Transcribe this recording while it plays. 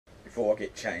before I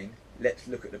get chatting, let's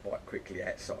look at the bike quickly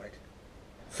outside.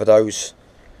 For those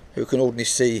who can ordinarily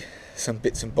see some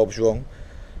bits and bobs wrong,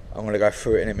 I'm going to go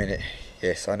through it in a minute.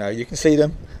 Yes, I know you can see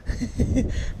them,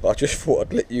 but I just thought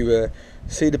I'd let you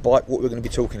see the bike, what we're going to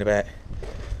be talking about.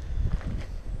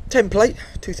 Template,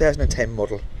 2010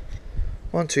 model,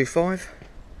 125,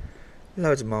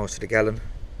 loads of miles to the gallon,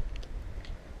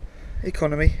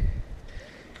 economy,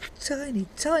 tiny,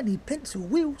 tiny pencil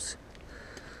wheels.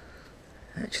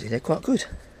 Actually, they're quite good.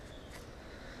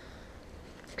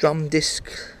 Drum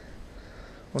disc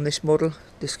on this model,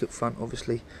 disc at front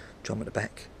obviously, drum at the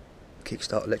back,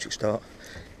 kickstart, electric start,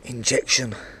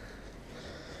 injection.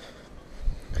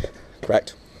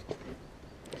 Correct.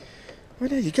 Well,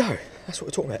 there you go. That's what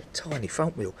we're talking about. Tiny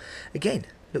front wheel. Again,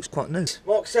 looks quite new.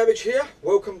 Mark Savage here.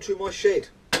 Welcome to my shed.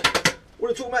 What are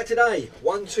we talking about today?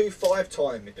 125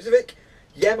 time. Pacific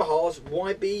Yamaha's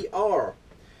YBR.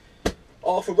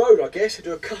 Half a road, I guess. I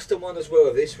do a custom one as well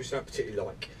of this, which I don't particularly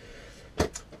like.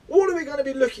 What are we going to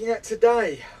be looking at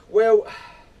today? Well,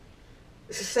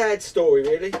 it's a sad story,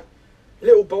 really.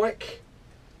 Little bike.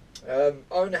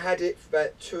 Owner had it for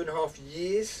about 2.5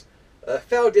 years.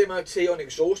 Failed MOT on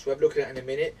exhaust, we'll have a look at that in a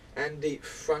minute, and the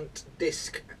front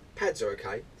disc pads are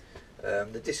okay.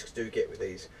 The discs do get with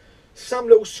these. Some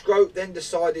little scrote then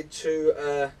decided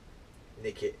to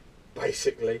nick it,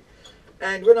 basically.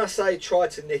 And when I say try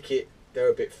to nick it, they're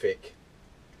a bit thick.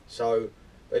 So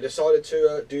they decided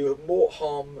to do more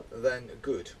harm than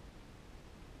good.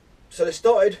 So they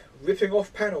started ripping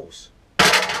off panels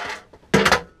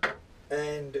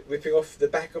and ripping off the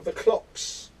back of the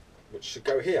clocks, which should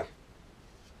go here.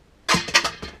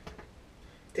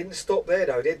 Didn't stop there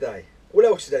though, did they? What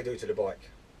else did they do to the bike?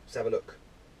 Let's have a look.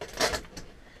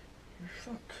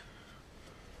 Fuck.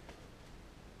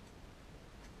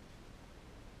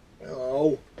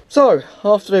 Oh. So,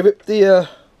 after they ripped the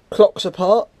clocks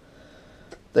apart,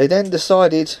 they then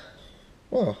decided,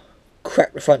 well,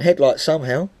 crack the front headlight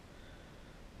somehow,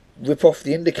 rip off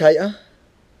the indicator,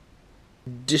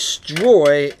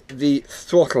 destroy the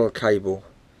throttle cable.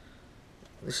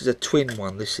 This is a twin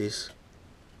one, this is.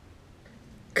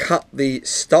 Cut the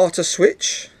starter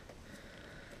switch.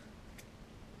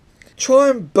 Try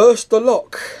and burst the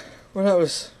lock. Well, that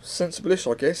was sensible-ish,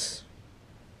 I guess.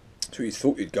 That's what you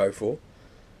thought you'd go for.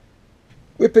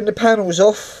 Ripping the panels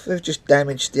off. They've just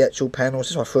damaged the actual panels.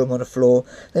 That's why I threw them on the floor.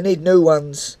 They need new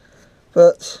ones,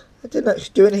 but they didn't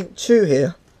actually do anything to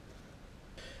here.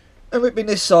 And ripping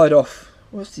this side off.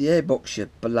 What's the airbox, you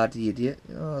bloody idiot?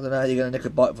 Oh, I don't know how you're going to nick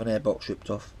a bike with an airbox ripped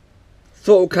off.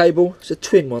 Throttle cable. It's a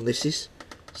twin one, this is.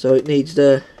 So it needs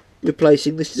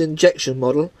replacing. This is an injection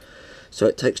model. So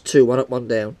it takes two, one up, one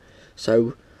down.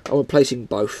 So I'm replacing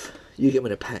both. You get them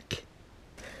in a pack.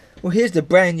 Well, here's the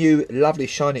brand new, lovely,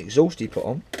 shiny exhaust he put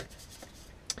on.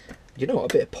 You know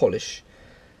what? A bit of polish.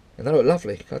 And they look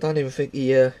lovely. I don't even think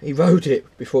he rode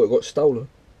it before it got stolen.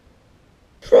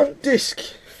 Front disc.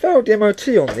 Failed the MOT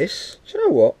on this. Do you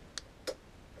know what?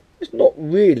 There's not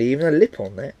really even a lip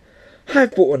on that. I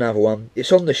have bought another one.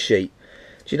 It's on the sheet.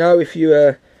 Do you know if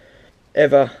you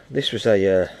ever... This was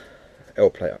a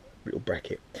L-plate, little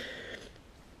bracket.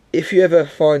 If you ever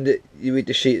find that you read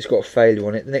the sheet, it's got a failure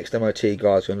on it, the next MOT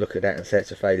guy's going to look at that and say it's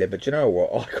a failure. But do you know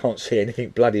what? I can't see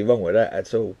anything bloody wrong with that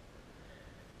at all.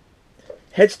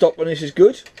 Headstock on this is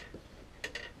good.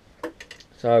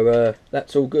 So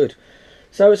that's all good.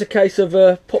 So it's a case of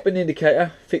popping the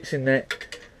indicator, fixing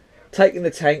that, taking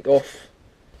the tank off.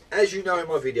 As you know in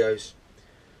my videos,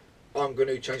 I'm going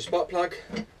to change the spark plug,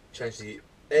 change the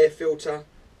air filter,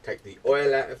 take the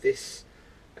oil out of this,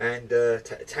 and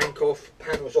take the tank off,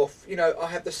 panels off. You know, I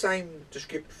have the same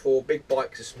script for big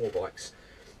bikes as small bikes.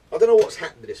 I don't know what's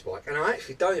happened to this bike, and I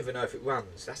actually don't even know if it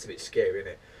runs. That's a bit scary,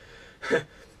 isn't it?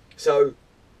 So,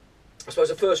 I suppose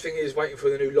the first thing is waiting for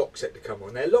the new lock set to come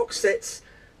on. Now, lock sets,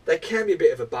 they can be a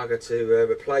bit of a bugger to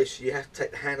replace. You have to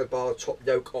take the handlebar top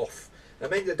yoke off. At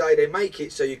the end of the day, they make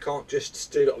it so you can't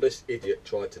just do what this idiot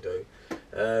tried to do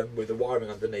with the wiring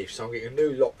underneath. So I'm getting a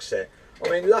new lock set. I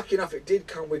mean, lucky enough it did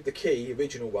come with the key,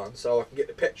 original one, so I can get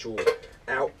the petrol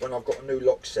out when I've got a new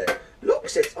lock set. Lock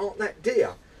sets aren't that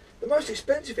dear. The most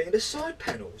expensive thing are the side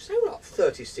panels. They were like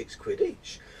 36 quid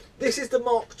each. This is the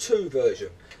Mark II version.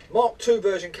 Mark II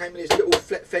version came with these little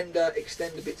flat fender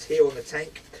extender bits here on the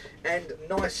tank, and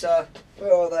nicer,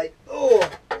 where are they? Oh,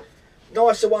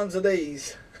 nicer ones are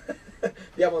these.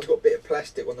 The other one's got a bit of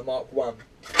plastic on the Mark I.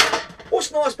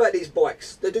 What's nice about these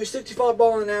bikes? They do 65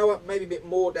 miles an hour, maybe a bit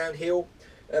more downhill,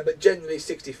 but generally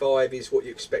 65 is what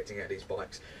you're expecting out of these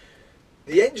bikes.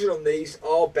 The engine on these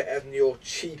are better than your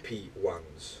cheapy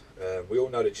ones. We all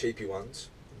know the cheapy ones.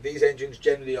 These engines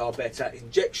generally are better.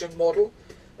 Injection model,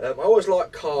 I always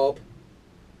like carb.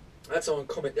 I had someone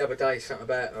comment the other day something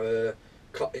about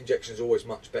cut injections always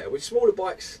much better, which smaller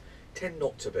bikes tend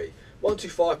not to be.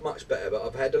 125 much better, but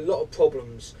I've had a lot of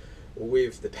problems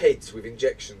with the PEDs, with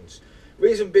injections.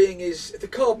 Reason being is if the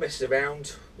carb messes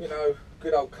around, you know,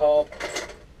 good old carb,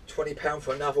 £20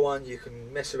 for another one, you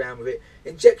can mess around with it.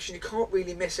 Injection, you can't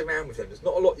really mess around with them. There's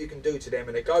not a lot you can do to them,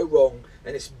 and they go wrong,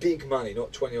 and it's big money,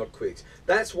 not 20 odd quid.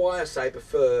 That's why I say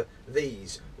prefer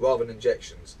these rather than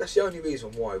injections. That's the only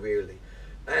reason why, really.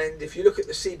 And if you look at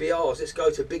the CBRs, let's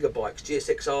go to bigger bikes,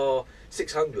 GSXR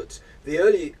 600s. The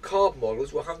early carb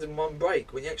models were 101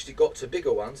 brake. When you actually got to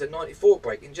bigger ones, they're 94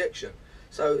 brake injection.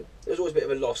 So there's always a bit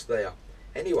of a loss there.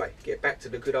 Anyway, get back to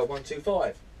the good old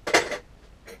 125.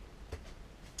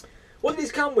 What did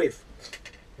these come with?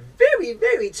 Very,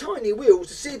 very tiny wheels.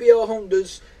 The CBR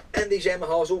Hondas and these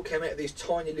Yamahas all came out of these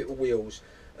tiny little wheels.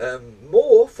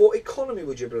 More for economy,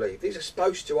 would you believe? These are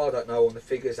supposed to, I don't know, on the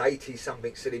figures, 80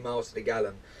 something silly miles to the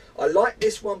gallon. I like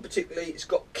this one particularly. It's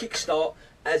got kickstart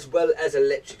as well as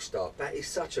electric start. That is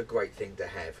such a great thing to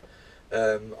have.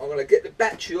 I'm going to get the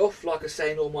battery off, like I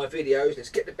say in all my videos. Let's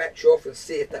get the battery off and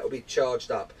see if that will be charged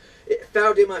up. It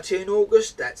failed MOT in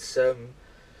August. That's,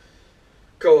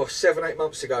 gosh, 7-8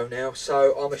 months ago now.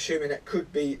 So I'm assuming that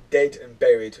could be dead and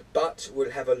buried. But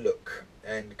we'll have a look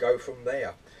and go from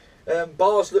there.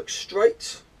 Bars look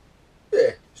straight.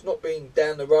 Yeah, it's not been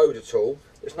down the road at all.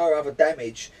 There's no other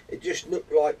damage. It just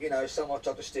looked like, you know, someone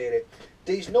tried to steal it.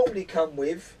 These normally come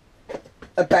with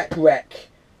a back rack.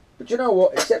 But you know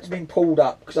what? Except it's been pulled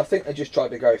up, because I think they just tried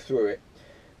to go through it.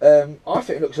 I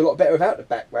think it looks a lot better without the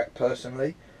back rack,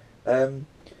 personally.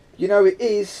 You know, it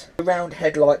is a round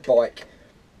headlight bike.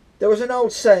 There was an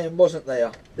old saying, wasn't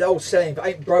there? The old saying, if it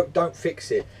ain't broke, don't fix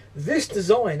it. This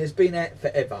design has been out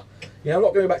forever. You know, I'm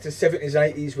not going back to the 70s,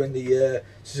 80s when the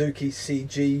Suzuki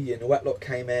CG and all that lot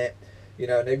came out. You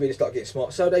know, and they really started getting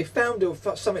smart. So they found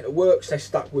something that works, they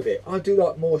stuck with it. I do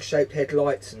like more shaped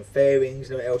headlights and fairings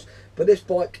and everything else. But this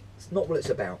bike, it's not what it's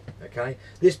about, okay?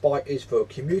 This bike is for a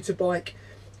commuter bike.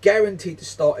 Guaranteed to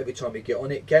start every time you get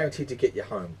on it. Guaranteed to get you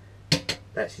home.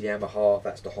 That's the Yamaha,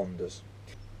 that's the Hondas.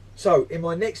 So, in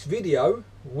my next video,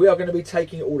 we are going to be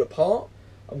taking it all apart.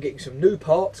 I'm getting some new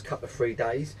parts, a couple of 3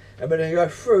 days, and we're going to go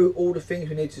through all the things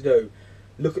we need to do.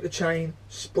 Look at the chain,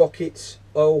 sprockets,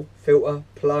 oil, filter,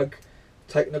 plug,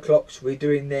 taking the clocks,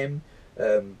 redoing them,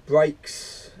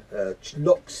 brakes,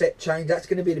 lock set change. That's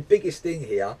going to be the biggest thing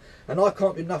here, and I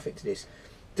can't do nothing to this.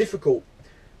 Difficult.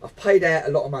 I've paid out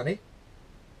a lot of money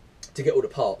to get all the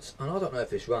parts, and I don't know if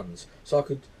this runs, so I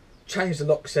could change the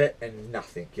lock set and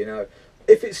nothing, you know.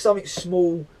 If it's something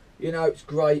small, you know, it's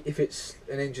great. If it's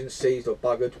an engine seized or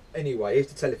buggered, anyway, here's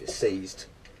to tell if it's seized.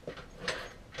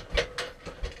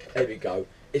 There we go.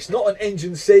 It's not an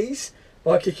engine seize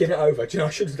by kicking it over. Do you know, I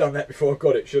should have done that before I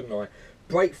got it, shouldn't I?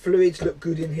 Brake fluids look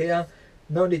good in here.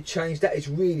 No need to change. That is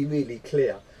really, really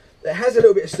clear. It has a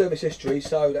little bit of service history,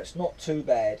 so that's not too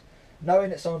bad. Knowing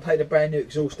that someone paid a brand new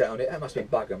exhaust out on it, that must be a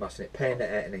bugger, mustn't it? Paying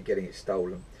that out and then getting it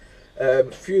stolen. A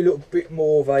few little bit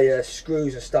more of a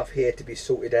screws and stuff here to be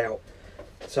sorted out.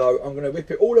 So I'm going to rip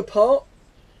it all apart.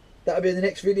 That'll be in the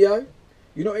next video.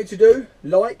 You know what you need to do?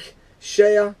 Like,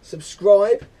 share,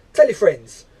 subscribe, tell your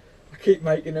friends. I keep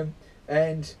making them,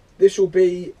 and this will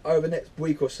be over the next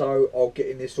week or so. I'll get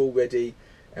in this all ready,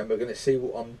 and we're going to see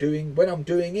what I'm doing when I'm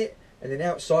doing it, and then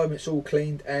outside when it's all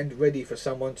cleaned and ready for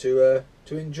someone to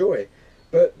enjoy.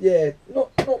 But yeah,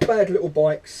 not bad little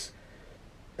bikes,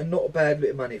 and not a bad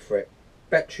bit of money for it.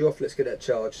 Battery off. Let's get that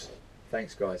charged.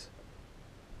 Thanks, guys.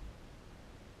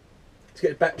 Let's get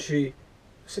the battery.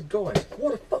 I said guys.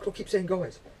 What the fuck do I keep saying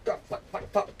guys?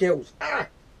 Fuck girls. Ah!